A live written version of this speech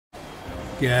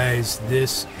Guys,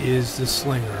 this is the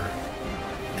Slinger,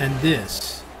 and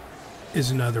this is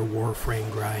another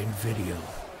Warframe grind video.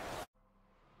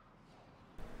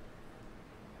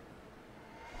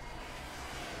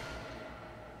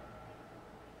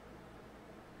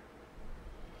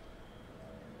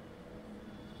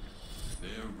 Their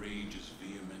rage is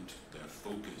vehement, their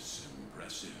focus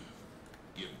impressive.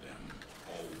 Give them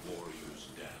all warriors'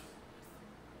 death.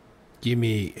 Give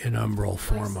me an umbral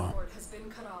forma. Support has been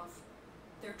cut off.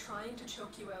 They're trying to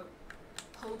choke you out.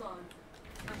 Hold on.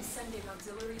 I'm sending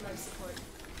auxiliary life support.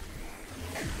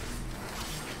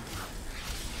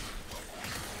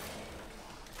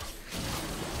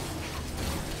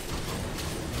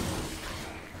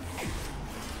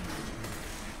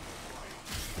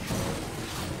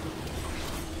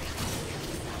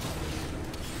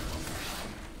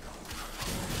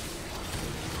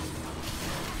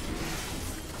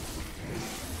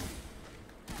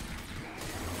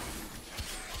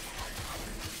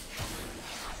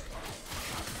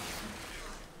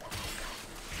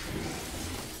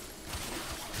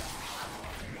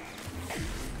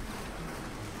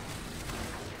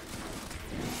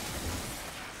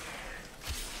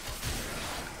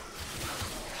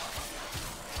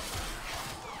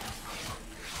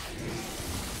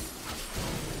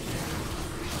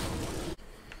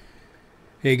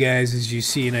 Hey guys, as you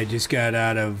seen, I just got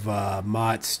out of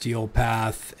Mott Steel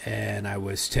Path and I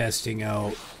was testing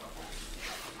out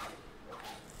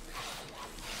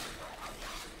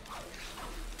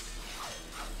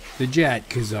the Jat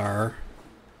Kusar.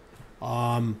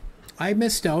 I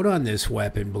missed out on this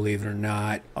weapon, believe it or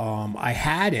not. I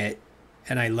had it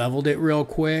and I leveled it real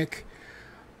quick,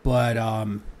 but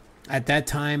at that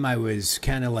time I was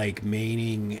kind of like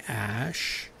maining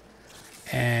Ash.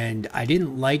 And I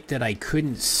didn't like that I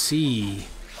couldn't see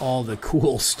all the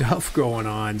cool stuff going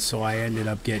on, so I ended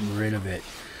up getting rid of it.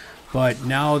 But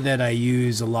now that I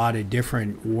use a lot of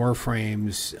different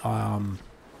Warframes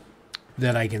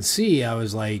that I can see, I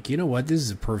was like, you know what, this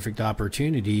is a perfect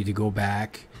opportunity to go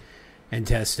back and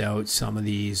test out some of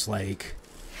these like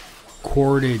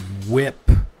corded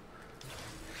whip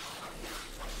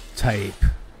type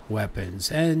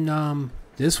weapons. And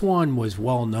this one was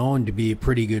well known to be a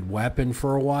pretty good weapon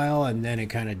for a while, and then it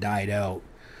kind of died out.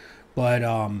 But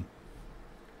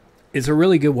it's a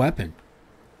really good weapon.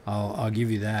 I'll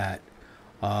give you that.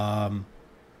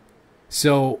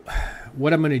 So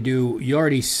what I'm going to do, you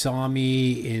already saw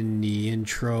me in the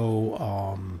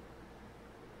intro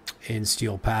in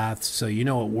Steel Path, so you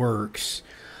know it works.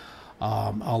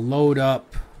 I'll load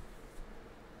up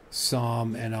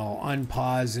some and I'll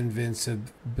unpause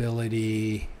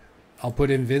invincibility. I'll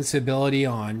put invincibility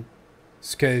on,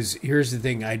 because here's the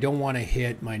thing, I don't want to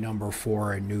hit my number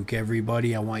 4 and nuke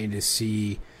everybody. I want you to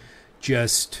see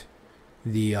just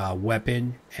the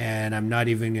weapon, and I'm not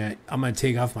even gonna, I'm gonna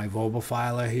take off my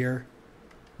Vobophiler here,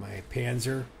 my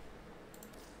Panzer,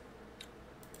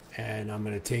 and I'm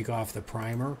gonna take off the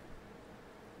primer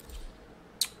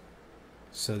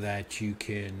so that you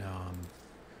can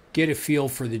get a feel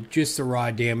for the just the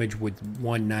raw damage with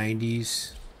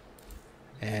 190s.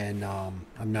 And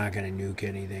I'm not going to nuke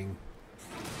anything.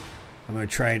 I'm going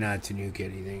to try not to nuke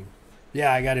anything.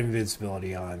 Yeah, I got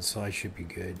invincibility on, so I should be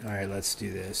good. Alright, let's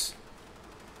do this.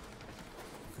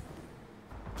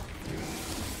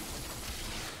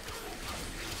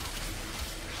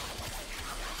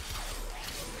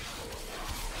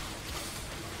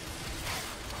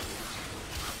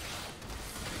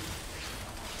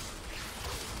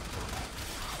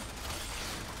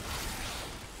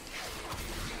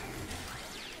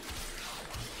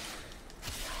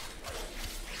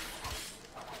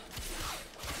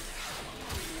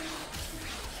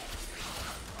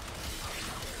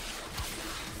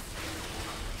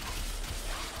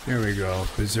 There we go.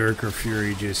 Berserker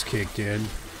Fury just kicked in.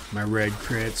 My red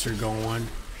crits are going.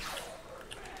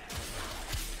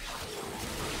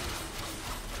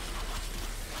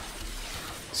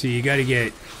 So you got to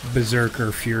get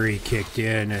Berserker Fury kicked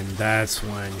in, and that's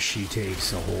when she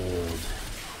takes a hold.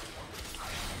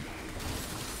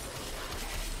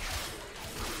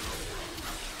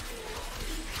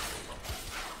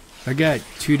 I got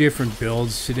 2 different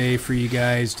builds today for you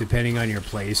guys, depending on your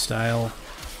play style.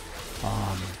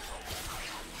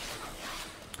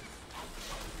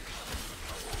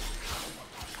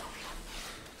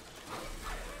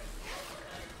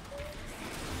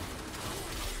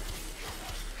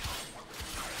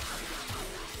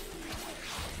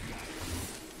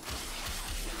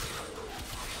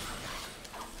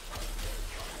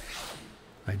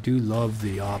 I do love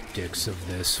the optics of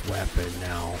this weapon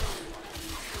now.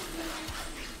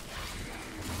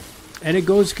 And it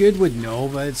goes good with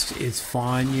Nova. It's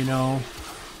fun, you know.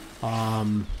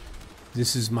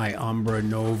 This is my Umbra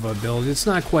Nova build. It's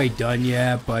not quite done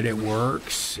yet, but it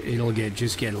works. It'll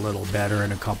just get a little better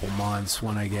in a couple months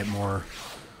when I get more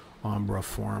Umbra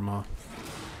Forma.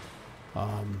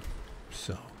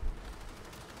 So.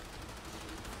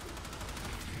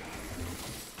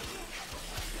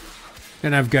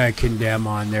 And I've got Condemn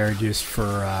on there just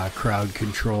for crowd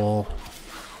control.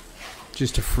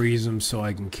 Just to freeze them so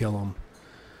I can kill them.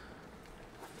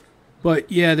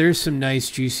 But yeah, there's some nice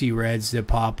juicy reds that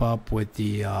pop up with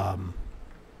the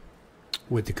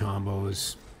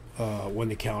combos when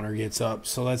the counter gets up.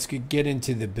 So let's get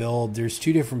into the build. There's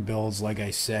two different builds, like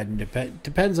I said, and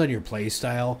depends on your play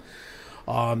style.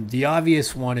 The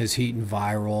obvious one is Heat and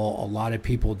Viral. A lot of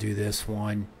people do this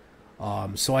one.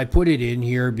 So I put it in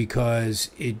here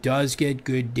because it does get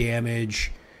good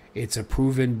damage. It's a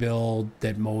proven build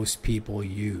that most people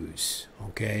use,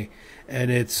 okay? And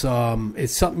it's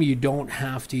something you don't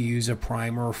have to use a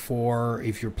primer for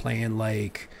if you're playing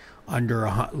like under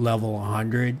level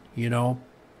 100, you know?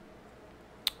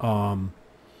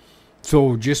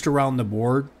 So just around the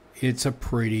board, it's a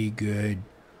pretty good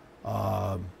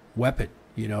weapon,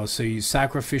 you know? So you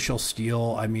Sacrificial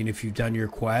Steel, I mean, if you've done your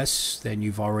quests, then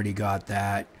you've already got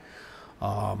that.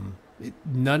 None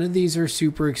of these are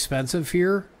super expensive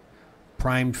here.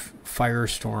 Prime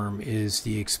Firestorm is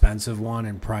the expensive one,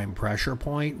 and Prime Pressure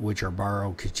Point, which are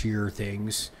Borrow Katir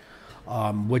things.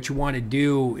 What you want to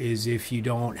do is, if you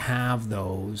don't have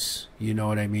those, you know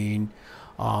what I mean?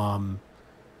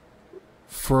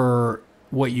 For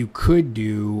what you could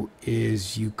do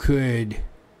is you could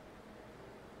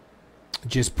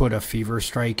just put a Fever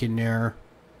Strike in there.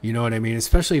 You know what I mean?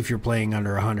 Especially if you're playing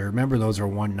under 100. Remember, those are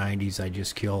 190s I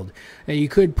just killed. And you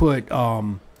could put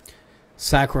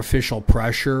Sacrificial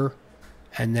Pressure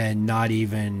and then not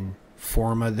even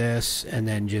Forma this and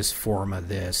then just Forma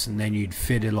this, and then you'd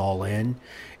fit it all in.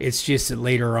 It's just that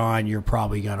later on you're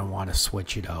probably going to want to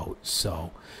switch it out. So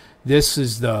this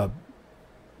is the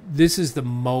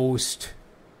most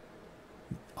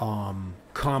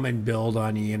common build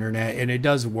on the internet, and it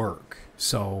does work.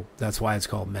 So that's why it's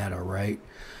called meta, right?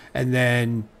 And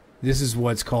then this is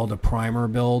what's called a primer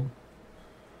build.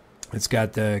 It's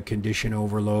got the condition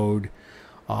overload.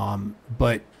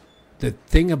 But the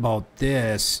thing about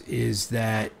this is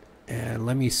that, and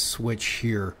let me switch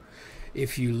here.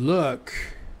 If you look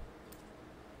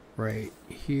right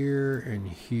here and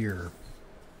here,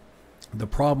 the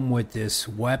problem with this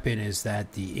weapon is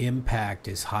that the impact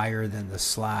is higher than the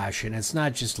slash, and it's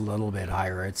not just a little bit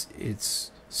higher.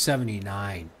 It's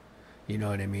 79. You know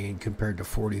what I mean, compared to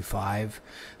 45.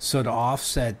 So to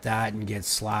offset that and get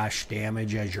slash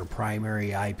damage as your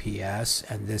primary IPS,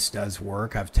 and this does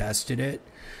work, I've tested it.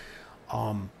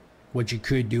 What you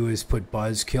could do is put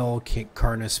Buzzkill,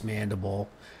 Carnus Mandible,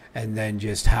 and then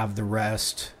just have the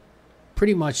rest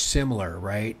pretty much similar,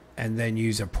 right? And then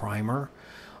use a primer.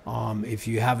 If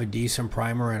you have a decent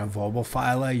primer and a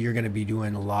Volbophyla, you're going to be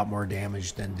doing a lot more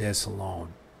damage than this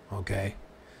alone, okay?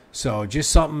 So just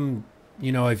something...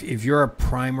 You know, if you're a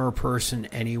primer person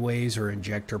anyways, or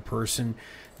injector person,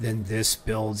 then this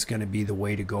build's going to be the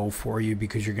way to go for you,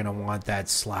 because you're going to want that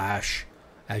slash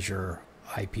as your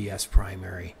IPS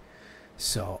primary.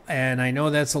 So, and I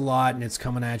know that's a lot and it's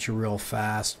coming at you real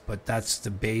fast, but that's the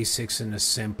basics and the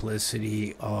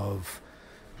simplicity of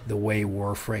the way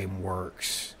Warframe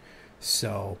works.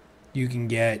 So you can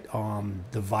get the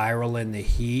viral and the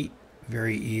heat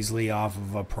very easily off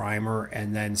of a primer,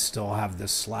 and then still have the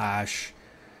slash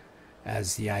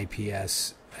as the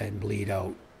IPS and bleed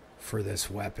out for this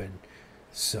weapon.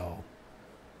 So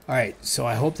alright, so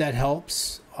I hope that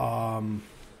helps. I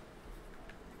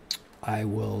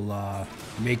will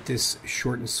make this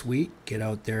short and sweet. Get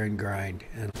out there and grind.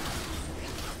 And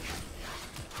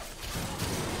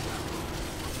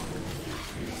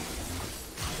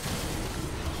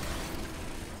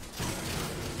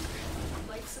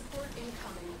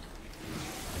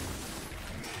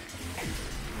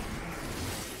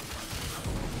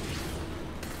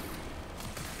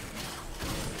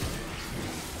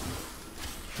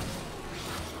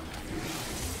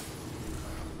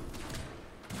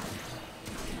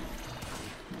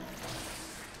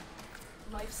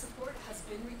Life support has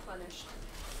been replenished.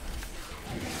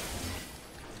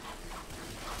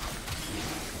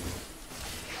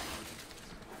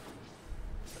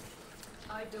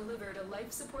 I've delivered a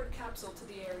life support capsule to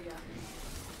the area.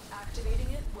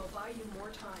 Activating it will buy you more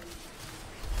time.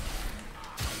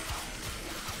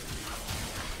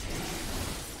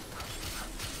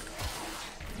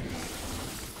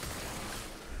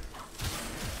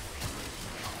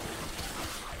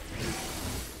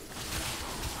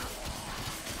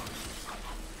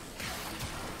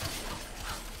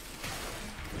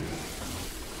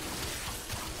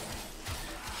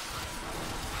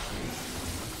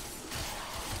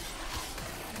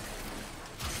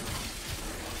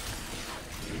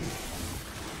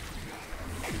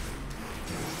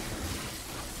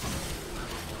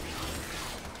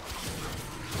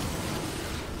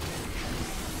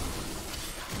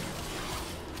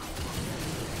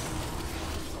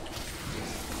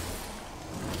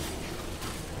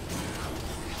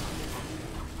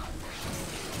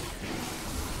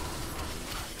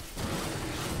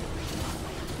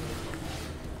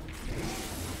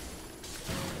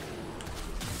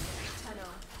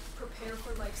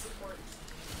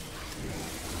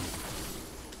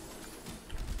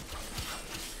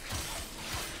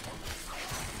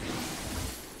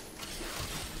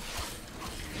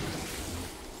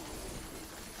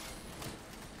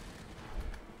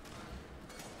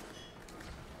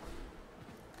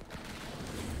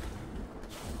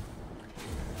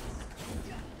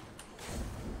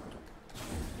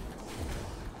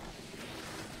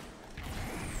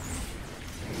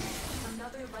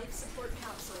 life support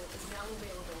capsule is now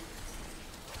available.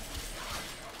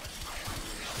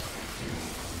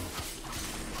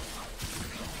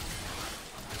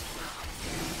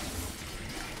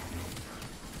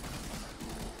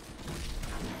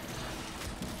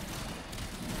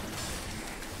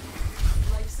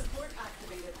 Life support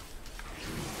activated.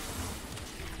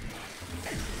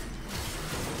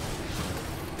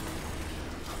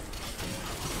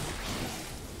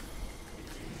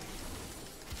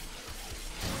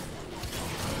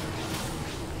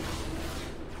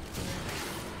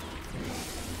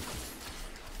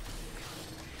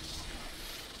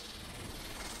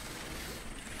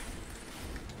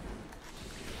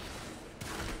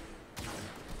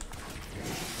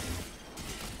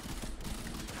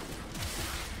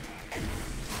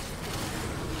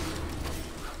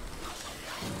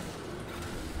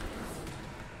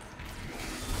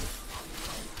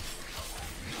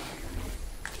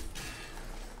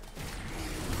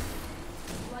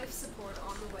 Life support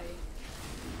on the way.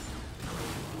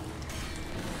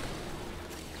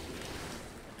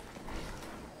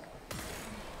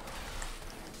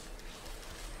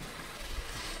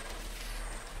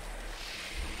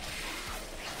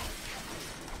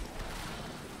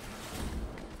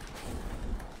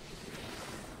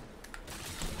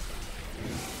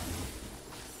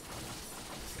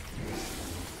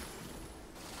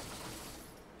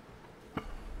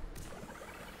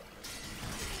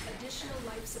 Additional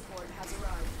life support has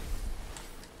arrived.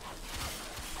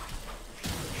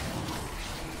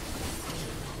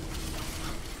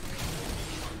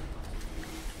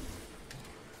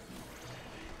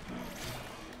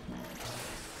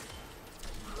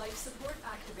 Life support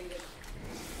activated.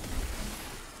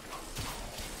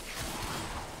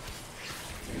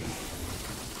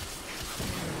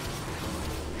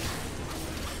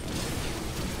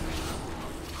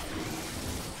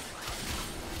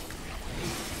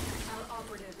 Our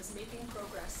operative is making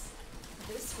progress.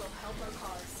 This will help our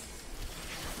cause.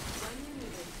 When you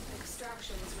need it,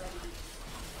 extraction is ready.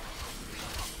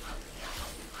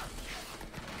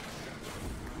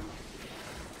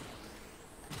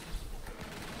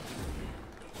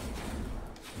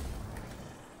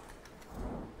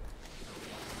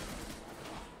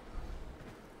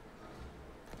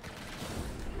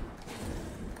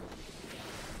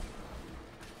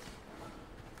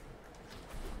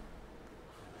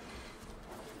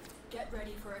 Get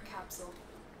ready for a capsule.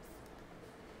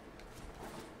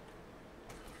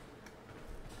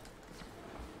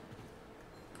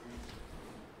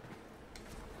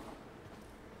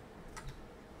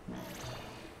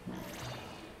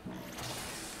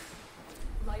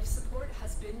 Life support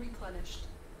has been replenished.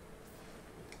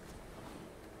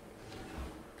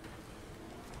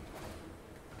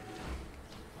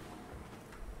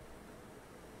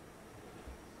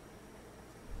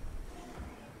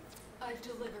 I've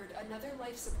delivered another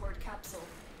life support capsule.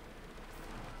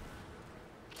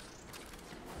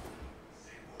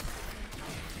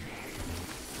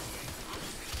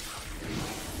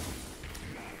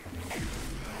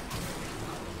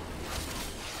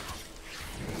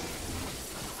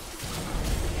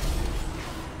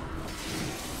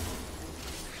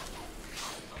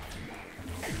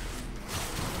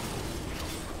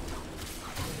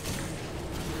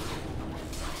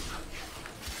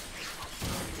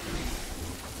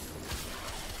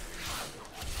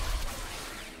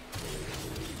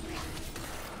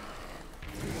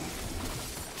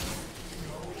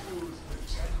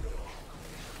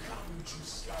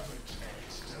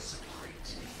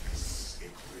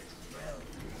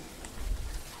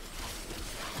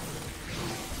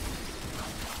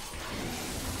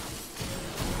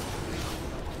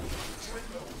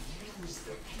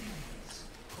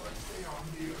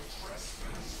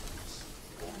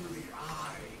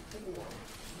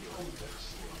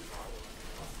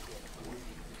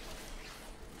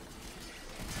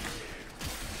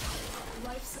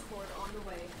 Life support on the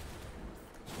way.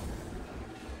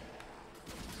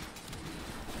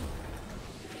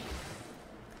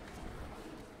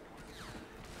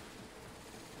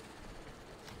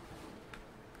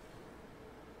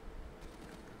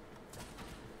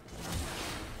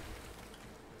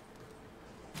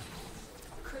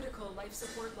 Critical life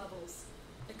support levels.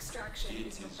 Extraction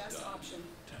is your best option.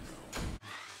 Tenno.